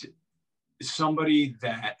is somebody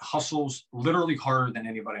that hustles literally harder than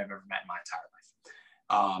anybody I've ever met in my entire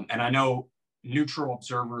life. And I know neutral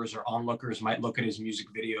observers or onlookers might look at his music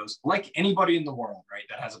videos like anybody in the world, right,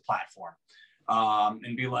 that has a platform,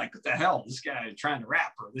 and be like, what the hell, this guy trying to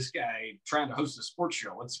rap, or this guy trying to host a sports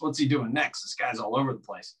show, what's he doing next? This guy's all over the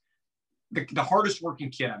place. The hardest working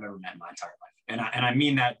kid I've ever met in my entire life, and I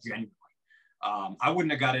mean that genuinely. I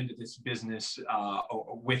wouldn't have got into this business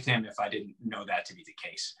with him if I didn't know that to be the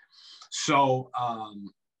case. So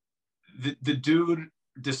the dude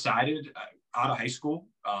decided out of high school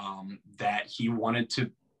that he wanted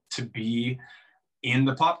to be in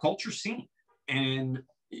the pop culture scene. And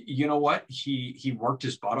you know what? He worked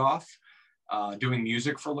his butt off doing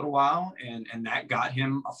music for a little while, and that got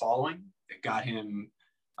him a following. It got him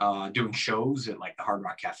doing shows at like the Hard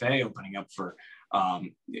Rock Cafe, opening up for a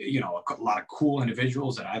lot of cool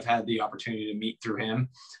individuals that I've had the opportunity to meet through him.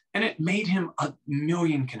 And it made him a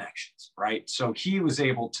million connections, right? So he was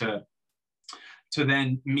able to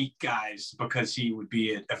then meet guys because he would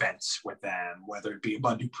be at events with them, whether it be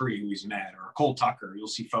Bud Dupree, who he's met, or Cole Tucker. You'll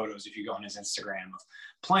see photos if you go on his Instagram of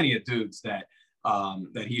plenty of dudes that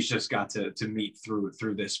he's just got to meet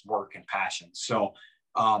through this work and passion. So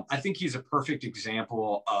I think he's a perfect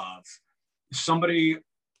example of somebody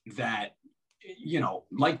that, you know,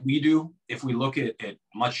 like we do, if we look at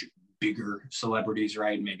much bigger celebrities,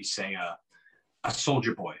 right? Maybe say a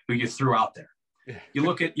Soldier Boy who you threw out there. Yeah. You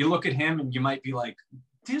look at him and you might be like,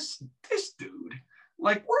 this dude,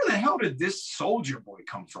 like, where the hell did this Soldier Boy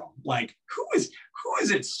come from? Like, who is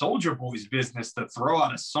it Soldier Boy's business to throw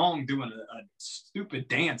out a song doing a stupid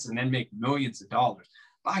dance and then make millions of dollars?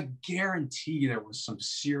 But I guarantee there was some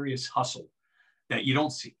serious hustle that you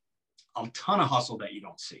don't see, a ton of hustle that you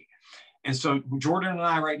don't see. And so Jordan and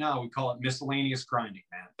I right now, we call it miscellaneous grinding,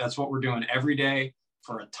 man. That's what we're doing every day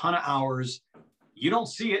for a ton of hours. You don't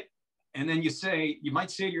see it. And then you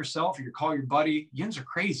might say to yourself, or you call your buddy, Yins are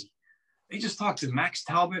crazy. They just talked to Max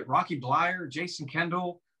Talbot, Rocky Blyer, Jason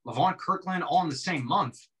Kendall, Levon Kirkland all in the same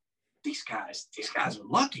month. These guys are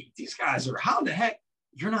lucky. These guys are, how the heck?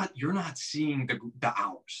 You're not seeing the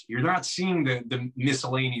hours. You're not seeing the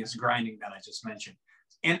miscellaneous grinding that I just mentioned.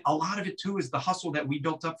 And a lot of it too is the hustle that we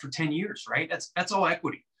built up for 10 years, right? That's all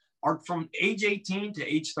equity. From age 18 to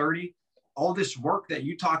age 30, all this work that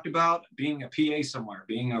you talked about, being a PA somewhere,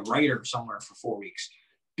 being a writer somewhere for 4 weeks,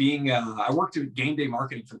 I worked at game day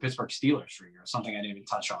marketing for the Pittsburgh Steelers for a year, something I didn't even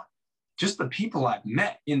touch on. Just the people I've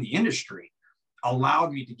met in the industry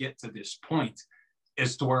allowed me to get to this point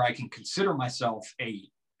as to where I can consider myself a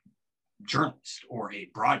journalist or a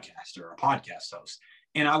broadcaster or a podcast host.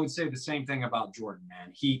 And I would say the same thing about Jordan,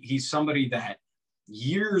 man. He's somebody that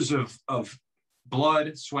years of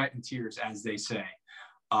blood, sweat, and tears, as they say.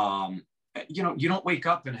 You don't wake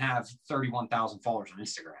up and have 31,000 followers on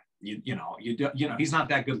Instagram. You know, he's not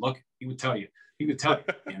that good looking. He would tell you,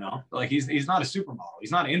 like he's not a supermodel.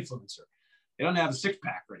 He's not an influencer. He doesn't have a six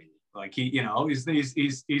pack or anything. Like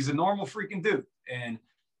he's a normal freaking dude. And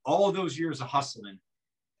all of those years of hustling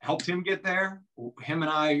helped him get there. Him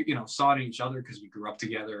and I, saw it in each other because we grew up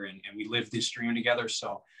together and we lived this dream together.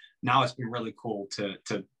 So now it's been really cool to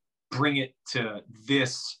bring it to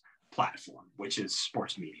this platform, which is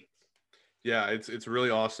sports media. Yeah, it's really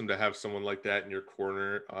awesome to have someone like that in your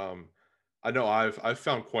corner. I know I've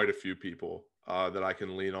found quite a few people that I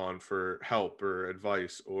can lean on for help or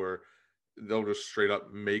advice, or they'll just straight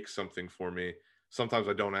up make something for me. Sometimes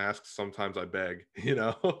I don't ask, sometimes I beg,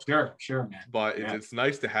 Sure, man. But it's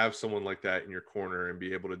nice to have someone like that in your corner and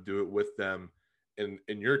be able to do it with them. And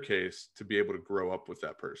in your case, to be able to grow up with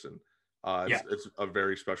that person. It's a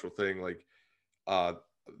very special thing. Like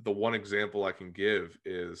the one example I can give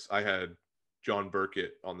is I had John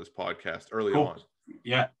Burkett on this podcast early on.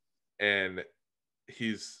 Yeah. And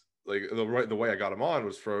he's like, the way I got him on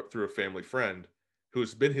was through a family friend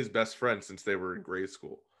who's been his best friend since they were in grade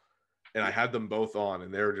school. And I had them both on,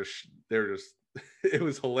 and they're just it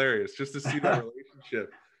was hilarious just to see their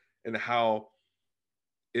relationship and how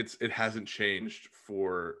it hasn't changed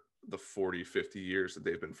for the 40, 50 years that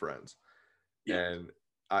they've been friends. Yeah. And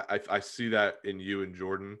I see that in you and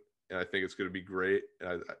Jordan, and I think it's going to be great.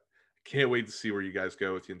 And I can't wait to see where you guys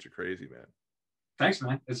go with Yins Are Crazy, man. Thanks,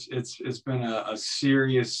 man. It's been a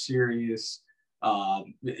serious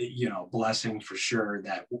blessing for sure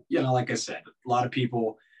that, like I said, a lot of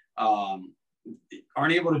people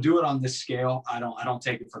aren't able to do it on this scale. I don't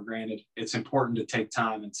take it for granted. It's important to take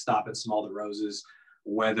time and stop and smell the roses,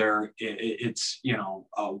 whether it's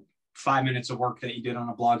 5 minutes of work that you did on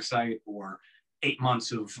a blog site or 8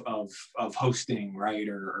 months of hosting, right,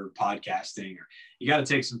 or podcasting. Or you got to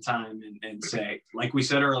take some time and say, like we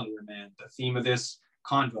said earlier, man, the theme of this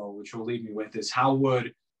convo, which we'll leave me with, is how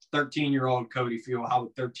would 13-year-old Cody feel? How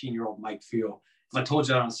would 13-year-old Mike feel? If I told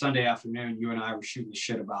you that on Sunday afternoon, you and I were shooting the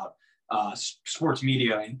shit about sports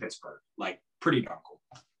media in Pittsburgh, like pretty darn cool.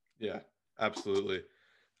 Yeah, absolutely.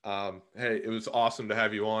 Hey, it was awesome to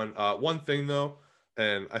have you on. One thing though,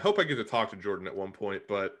 and I hope I get to talk to Jordan at one point,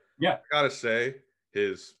 but yeah, I gotta say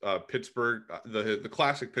his Pittsburgh, the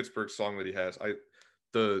classic Pittsburgh song that he has,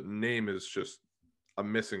 the name is just,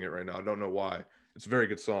 I'm missing it right now. I don't know why. It's a very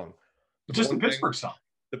good song. Just the Pittsburgh song.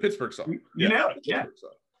 The Pittsburgh song. You nailed it. Yeah.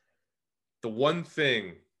 Song. The one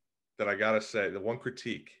thing that I gotta say, the one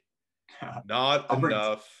critique, not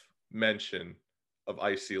enough mention of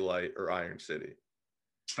Icy Light or Iron City.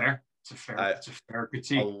 Fair. It's a fair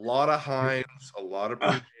critique. A lot of Heinz, a lot of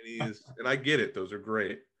Panini's, and I get it; those are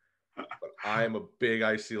great. But I am a big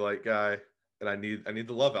Icy Light guy, and I need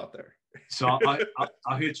the love out there. So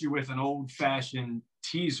I'll hit you with an old-fashioned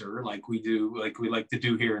teaser like we like to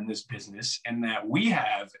do here in this business, and that we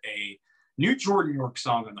have a new Jordan York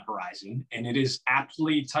song on the horizon, and it is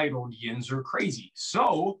aptly titled Yinzer Crazy.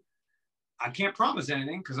 So I can't promise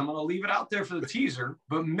anything because I'm going to leave it out there for the teaser,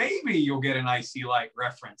 but maybe you'll get an Icy Light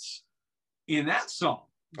reference in that song.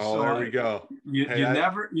 Oh, so there we go. You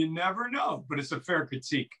never know, but it's a fair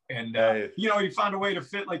critique. And, you found a way to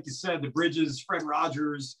fit, like you said, the Bridges, Fred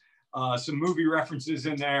Rogers, some movie references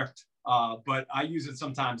in there. But I use it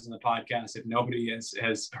sometimes in the podcast. If nobody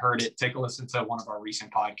has heard it, take a listen to one of our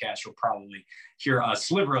recent podcasts. You'll probably hear a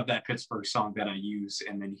sliver of that Pittsburgh song that I use.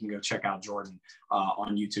 And then you can go check out Jordan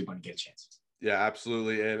on YouTube when you get a chance. Yeah,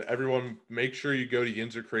 absolutely. And everyone, make sure you go to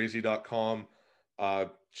yinzercrazy.com.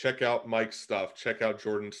 Check out Mike's stuff. Check out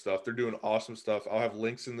Jordan's stuff. They're doing awesome stuff. I'll have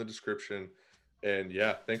links in the description. And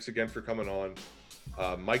yeah, thanks again for coming on.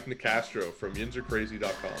 Mike Nicastro from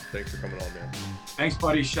yinzercrazy.com. Thanks for coming on, man. Thanks,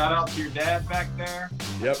 buddy. Shout out to your dad back there.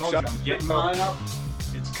 Yep. I'm getting mine up.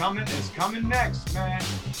 It's coming next, man.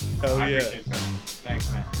 Hell I yeah. appreciate that.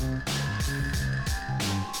 Thanks, man.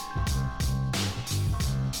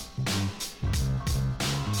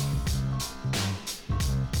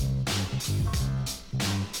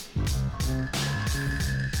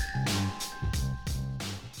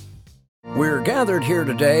 We're gathered here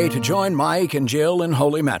today to join Mike and Jill in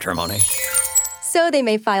holy matrimony. So they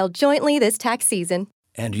may file jointly this tax season.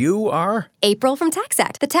 And you are? April from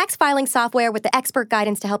TaxAct, the tax filing software with the expert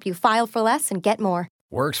guidance to help you file for less and get more.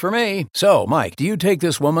 Works for me. So, Mike, do you take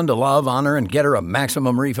this woman to love, honor, and get her a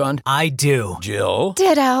maximum refund? I do. Jill?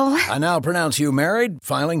 Ditto. I now pronounce you married,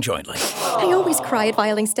 filing jointly. I always cry at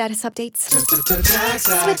filing status updates.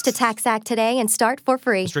 Switch to TaxAct today and start for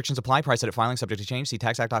free. Restrictions apply. Price at filing subject to change. See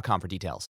taxact.com for details.